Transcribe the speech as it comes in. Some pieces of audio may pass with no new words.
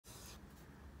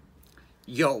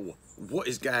Yo, what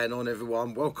is going on,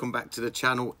 everyone? Welcome back to the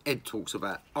channel Ed Talks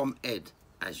About. I'm Ed,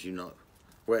 as you know.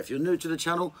 Well, if you're new to the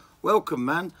channel, welcome,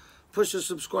 man. Push the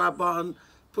subscribe button,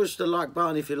 push the like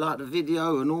button if you like the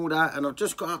video and all that. And I've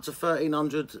just got up to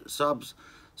 1,300 subs,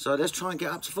 so let's try and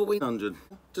get up to 1,400.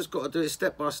 Just got to do it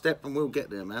step by step and we'll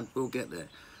get there, man. We'll get there.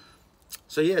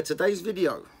 So yeah, today's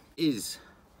video is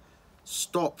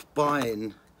stop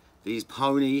buying these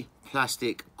pony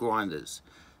plastic grinders.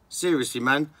 Seriously,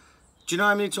 man. Do you know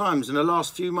how many times in the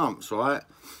last few months, right,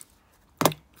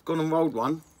 I've gone and rolled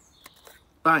one,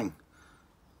 bang.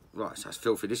 Right, so that's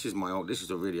filthy. This is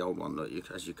a really old one,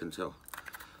 as you can tell.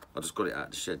 I just got it out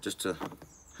of the shed just to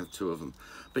have two of them.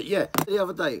 But yeah, the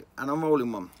other day, and I'm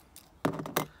rolling one.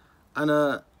 And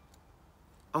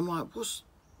I'm like, what's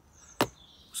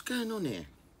going on here?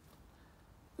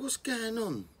 What's going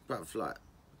on, bruv? Like,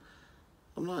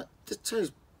 I'm like, this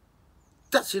tastes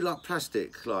that's it, like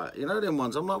plastic, like, you know them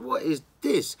ones. I'm like, what is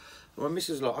this? My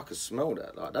missus is like, I can smell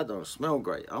that, like, that don't smell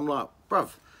great. I'm like,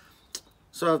 bruv.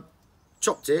 So I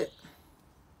chopped it,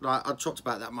 like, I chopped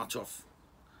about that much off,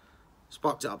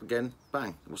 sparked it up again,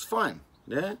 bang, it was fine,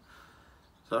 yeah?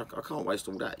 So I can't waste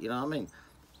all that, you know what I mean?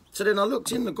 So then I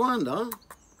looked in the grinder,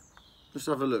 let's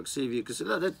have a look, see if you can see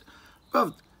that,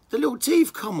 bruv, the little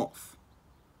teeth come off.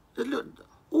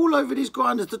 All over these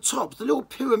grinders, the tops, the little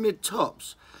pyramid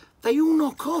tops, they all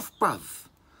knock off, bruv.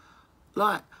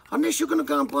 Like, unless you're going to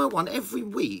go and buy one every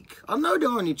week. I know they're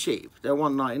only cheap. They're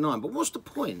 $1.99, but what's the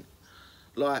point?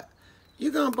 Like,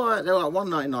 you go and buy it, they're like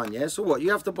 $1.99, yeah? So what?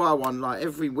 You have to buy one, like,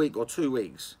 every week or 2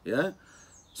 weeks, yeah?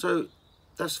 So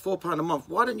that's £4 a month.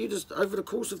 Why don't you just, over the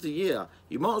course of the year,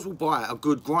 you might as well buy a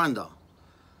good grinder?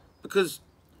 Because,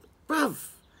 bruv,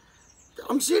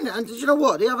 I'm seeing it, and did you know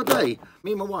what? The other day,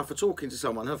 me and my wife were talking to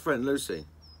someone, her friend Lucy.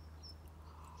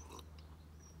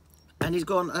 And he's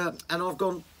gone, and I've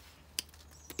gone,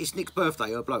 it's Nick's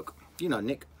birthday, her bloke. You know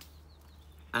Nick.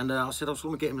 And I said, I was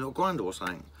going to get him a little grinder or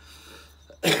something.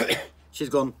 She's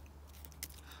gone,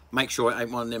 make sure it ain't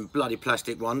one of them bloody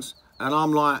plastic ones. And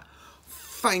I'm like,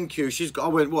 thank you. I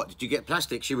went, what, did you get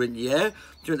plastic? She went, yeah.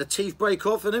 She went, the teeth break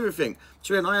off and everything.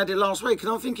 She went, I had it last week.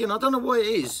 And I'm thinking, I don't know what it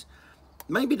is.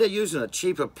 Maybe they're using a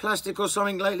cheaper plastic or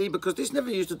something lately, because this never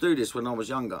used to do this when I was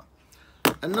younger.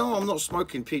 And no, I'm not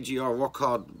smoking PGR rock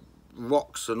hard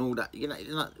rocks and all that, you know,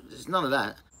 there's none of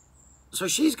that. So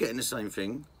she's getting the same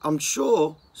thing. I'm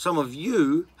sure some of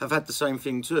you have had the same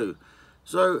thing too.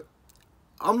 So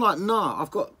I'm like, nah, I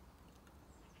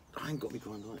ain't got my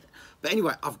grinder on it. But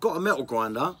anyway, I've got a metal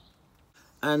grinder,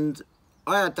 and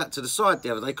I had that to the side the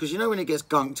other day, because you know when it gets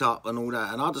gunked up and all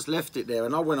that, and I just left it there,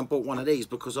 and I went and bought one of these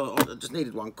because I just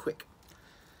needed one quick.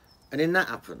 And then that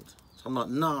happened. So I'm like,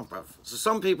 nah, bruv. So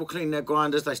some people clean their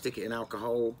grinders, they stick it in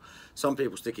alcohol. Some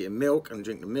people stick it in milk and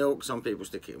drink the milk. Some people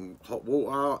stick it in hot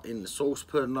water, in the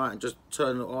saucepan, like, and just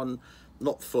turn it on,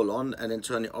 not full on, and then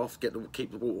turn it off, keep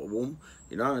the water warm,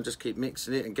 you know, and just keep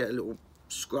mixing it and get a little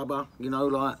scrubber, you know,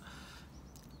 like.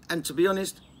 And to be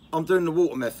honest, I'm doing the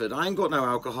water method. I ain't got no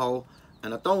alcohol,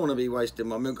 and I don't want to be wasting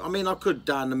my milk. I mean, I could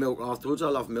down the milk afterwards. I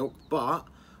love milk, but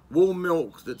warm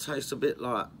milk that tastes a bit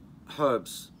like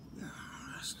herbs,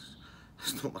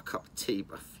 it's not my cup of tea,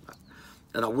 bruv.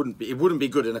 And it wouldn't be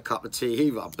good in a cup of tea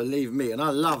either, believe me. And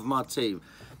I love my tea.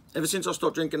 Ever since I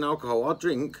stopped drinking alcohol, I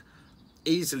drink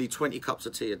easily 20 cups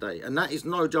of tea a day. And that is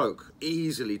no joke,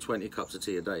 easily 20 cups of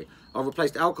tea a day. I've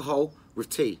replaced alcohol with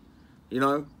tea, you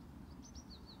know?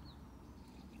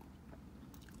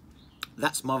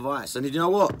 That's my vice. And you know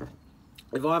what?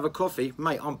 If I have a coffee,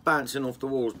 mate, I'm bouncing off the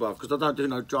walls, bruv, because I don't do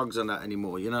no drugs and that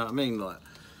anymore, you know what I mean? Like,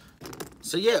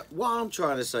 so yeah, what I'm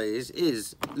trying to say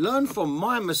is learn from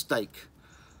my mistake.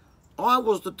 I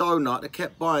was the donut that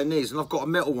kept buying these, and I've got a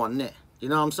metal one there. You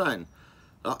know what I'm saying?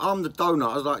 Like, I'm the donut.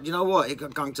 I was like, you know what? It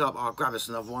got gunked up. I'll grab us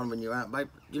another one when you're out, babe.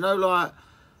 You know, like,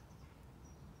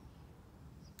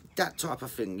 that type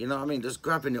of thing. You know what I mean? Just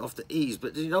grabbing it off the ease.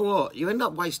 But you know what? You end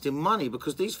up wasting money,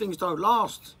 because these things don't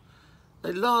last.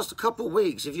 They last a couple of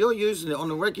weeks. If you're using it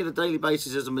on a regular daily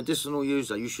basis as a medicinal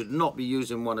user, you should not be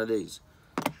using one of these.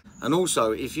 And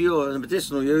also, if you're a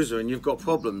medicinal user and you've got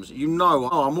problems, you know,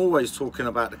 I'm always talking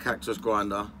about the cactus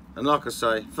grinder. And like I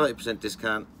say, 30%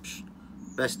 discount,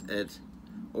 best Ed,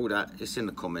 all that. It's in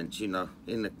the comments, you know,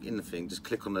 in the thing. Just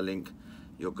click on the link,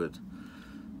 you're good.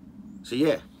 So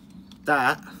yeah,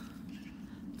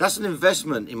 that's an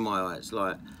investment in my eyes.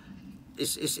 Like,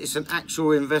 it's an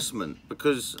actual investment,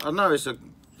 because I know it's a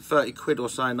 30 quid or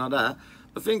something like that.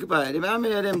 But think about it, how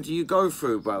many of them do you go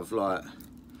through, bruv? Like,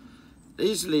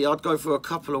 easily, I'd go through a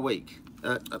couple a week.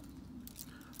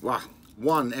 Well,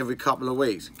 one every couple of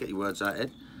weeks. Get your words out,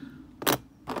 Ed.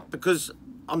 Because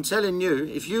I'm telling you,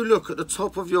 if you look at the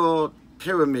top of your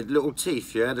pyramid little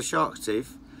teeth, yeah, the shark's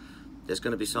teeth, there's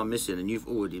going to be some missing, and you've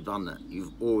already done that.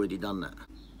 You've already done that.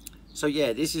 So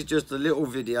yeah, this is just a little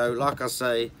video. Like I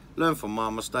say, learn from my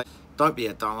mistake. Don't be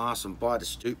a dumbass and buy the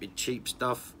stupid cheap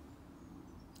stuff.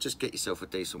 Just get yourself a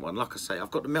decent one. Like I say, I've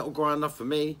got the metal grinder for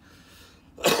me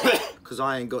because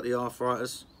I ain't got the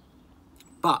arthritis.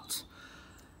 But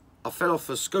I fell off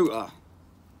a scooter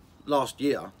last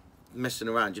year, messing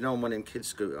around. You know, on one of them kids'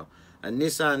 scooter, and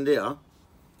this hand here,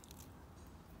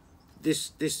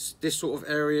 this sort of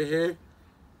area here,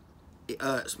 it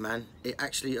hurts, man. It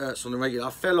actually hurts on the regular. I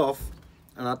fell off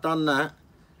and I done that,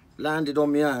 landed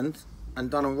on my hand and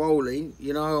done a rollie,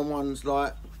 you know, and one's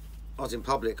like, I was in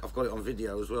public, I've got it on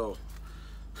video as well.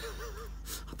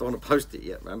 I don't want to post it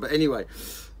yet, man, but anyway,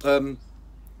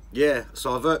 yeah,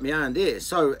 so I've hurt my hand here.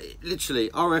 So literally,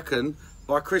 I reckon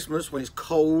by Christmas, when it's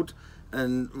cold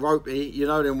and ropey, you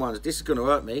know them ones, this is going to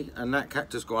hurt me, and that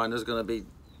cactus grinder is going to be,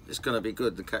 it's going to be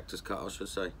good, the cactus cut, I should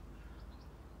say.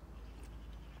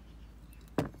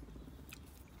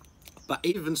 But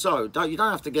even so, you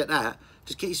don't have to get that.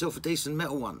 Just get yourself a decent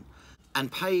metal one and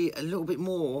pay a little bit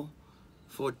more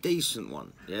for a decent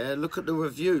one. Yeah, look at the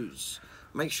reviews.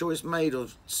 Make sure it's made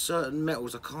of certain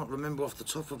metals. I can't remember off the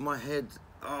top of my head.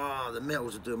 Ah, the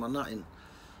metals are doing my nutting.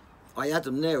 I had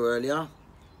them there earlier,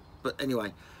 but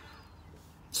anyway,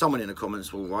 someone in the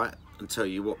comments will write and tell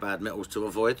you what bad metals to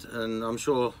avoid, and I'm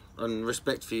sure, and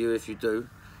respect for you if you do.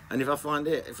 And if I find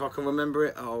it, if I can remember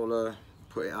it, I'll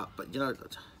put it up. But you know,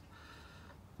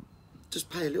 just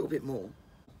pay a little bit more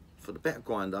for the better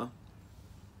grinder,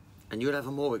 and you'll have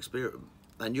a more experience,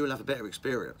 and you'll have a better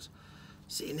experience.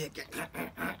 Sitting there.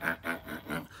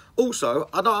 Also,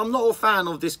 I'm not a fan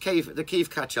of this the Keith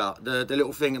catcher, the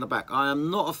little thing in the back. I am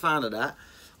not a fan of that.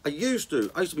 I used to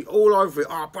be all over it.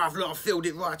 Oh, bruv, look, I filled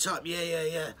it right up.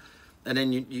 Yeah. And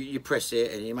then you press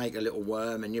it and you make a little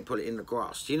worm and you put it in the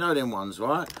grass. You know them ones,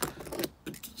 right?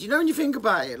 But you know, when you think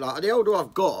about it, like the older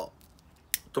I've got,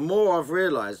 the more I've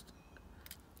realised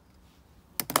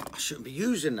I shouldn't be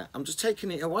using that. I'm just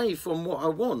taking it away from what I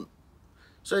want.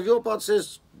 So if your bud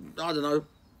says, I don't know,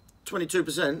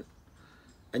 22%,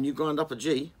 and you grind up a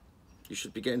G, you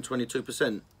should be getting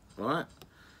 22%, right?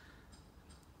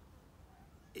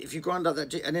 If you grind up that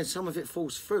G and then some of it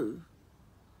falls through,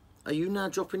 are you now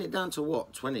dropping it down to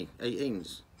what, 20,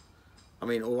 18s? I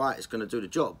mean, all right, it's going to do the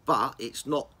job, but it's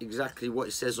not exactly what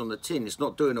it says on the tin. It's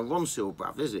not doing a Ronsil,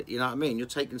 bruv, is it? You know what I mean? You're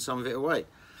taking some of it away.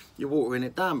 You're watering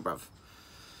it down, bruv.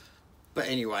 But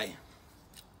anyway,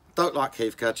 don't like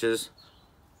Keith catchers,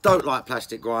 don't like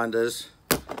plastic grinders,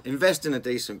 invest in a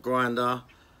decent grinder.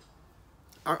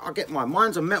 I get mine.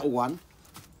 Mine's a metal one.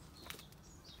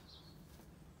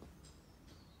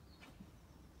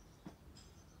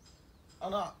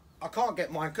 And I can't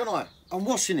get mine, can I? I'm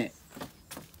washing it.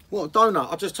 What a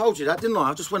donut. I just told you that, didn't I?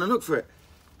 I just went and looked for it.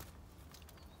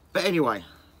 But anyway,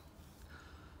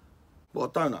 what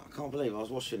a donut. I can't believe I was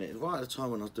washing it right at the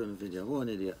time when I was doing the video. What an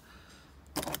idiot.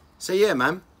 So yeah,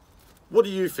 man, what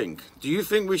do you think? Do you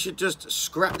think we should just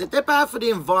scrap it? They're bad for the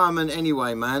environment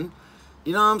anyway, man.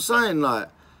 You know what I'm saying? Like,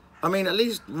 I mean, at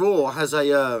least Raw has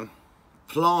a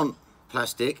plant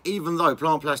plastic, even though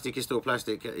plant plastic is still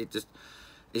plastic.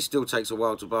 It still takes a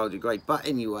while to biodegrade. But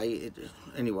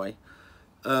anyway,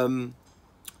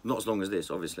 not as long as this,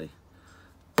 obviously.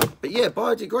 But yeah,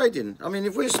 biodegrading. I mean,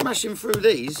 if we're smashing through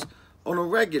these on a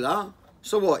regular,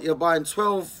 so what? You're buying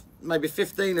 12, maybe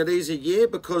 15 of these a year,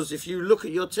 because if you look at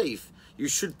your teeth, you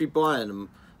should be buying them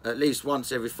at least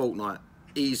once every fortnight,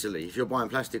 easily, if you're buying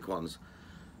plastic ones.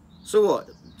 So what?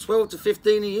 12 to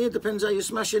 15 a year, depends how you're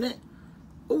smashing it.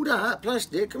 All that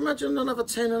plastic, imagine another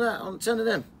 10 of that on 10 of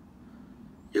them.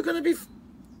 You're going to be,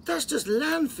 that's just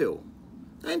landfill.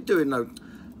 They ain't doing no,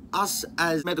 us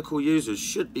as medical users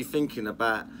should be thinking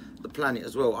about the planet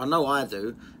as well. I know I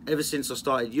do. Ever since I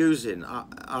started using,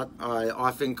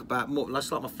 I think about more,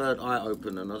 that's like my third eye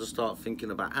open, and I just start thinking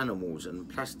about animals and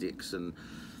plastics and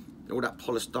all that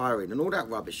polystyrene and all that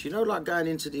rubbish. You know, like going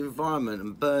into the environment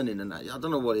and burning and that. I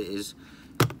don't know what it is,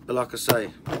 but like I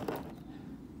say,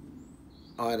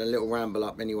 I had a little ramble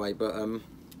up anyway, but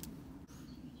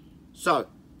so,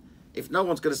 if no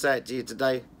one's going to say it to you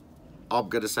today, I'm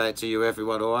going to say it to you,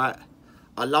 everyone, all right?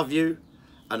 I love you,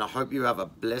 and I hope you have a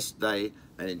blessed day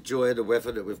and enjoy the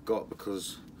weather that we've got,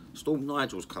 because Storm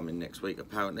Nigel's coming next week,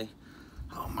 apparently.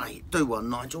 Oh, mate, do one,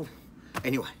 Nigel.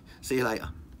 Anyway, see you later.